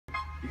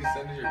You can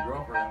send it to your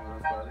girlfriend when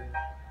that's about it.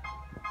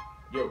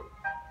 Yo.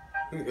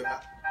 This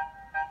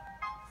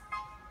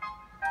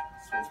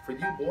one's for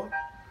you, boy.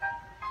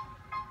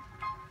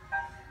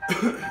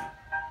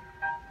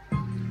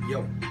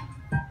 Yo.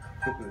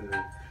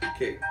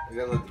 Okay, I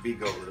gotta let the beat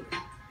go a little bit.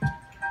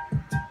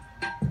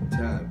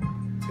 Time.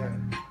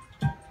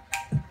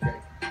 Okay,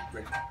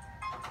 ready.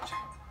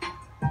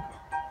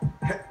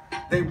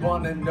 They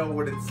wanna know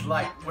what it's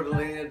like, what'll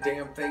ain't a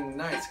damn thing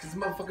nice. Cause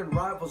motherfucking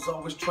rivals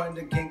always trying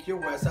to gank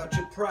your ass out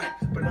your pride.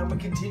 But I'ma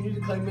continue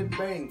to claim it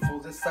bang, full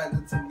this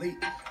silence elite.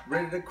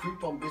 Ready to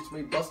creep on bitch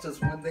made busters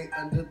when they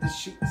under the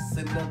sheets.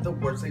 In other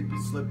words, they be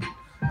slipping.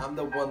 I'm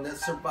the one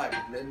that's surviving.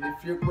 And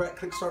if your right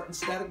click starting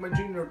static, my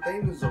junior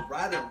thing is a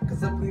rider.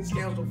 Cause up these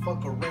scams don't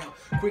fuck around.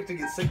 Quick to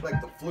get sick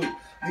like the flu.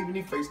 Leaving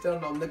you face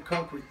down on the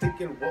concrete,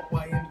 thinking what,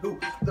 why, and who.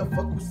 The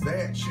fuck was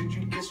that? Should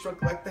you get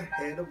struck like the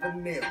head of a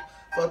nail?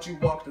 Thought you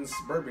walked in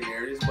suburban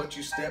areas, but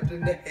you stepped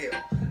into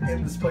hell.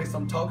 And this place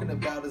I'm talking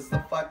about is the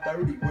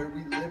 530 where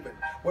we living.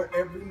 Where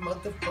every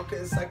motherfucker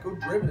is psycho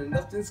driven and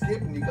nothing's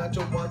given. You got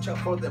to watch out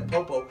for that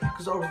popo,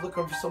 cause I was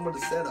looking for someone to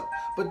set up.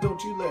 But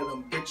don't you let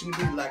them bitch and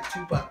be like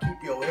Tupac,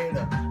 keep your head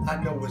up.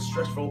 I know it's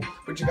stressful,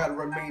 but you gotta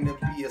remain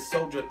and be a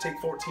soldier. Take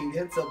 14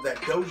 hits of that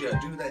doja,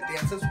 do that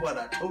dance, that's what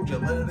I told you,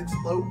 let it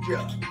explode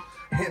ya.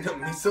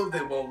 Enemies so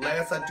they won't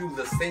last. I do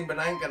the same, but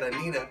I ain't gonna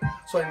need it.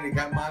 So I need to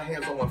got my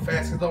hands on my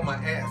fast, cause on my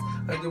ass.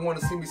 I didn't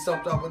wanna see me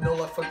stumped up with no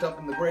life fucked up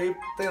in the grave.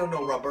 They don't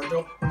know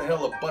Roberto, when the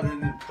hell I butted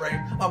in the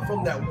frame. I'm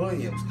from that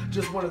Williams,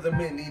 just one of the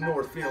many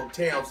Northfield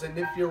towns. And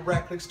if your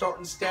rack click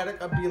starting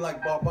static, I'd be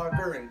like Bob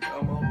Barker and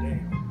come on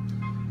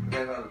down.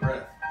 Ran out of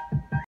breath.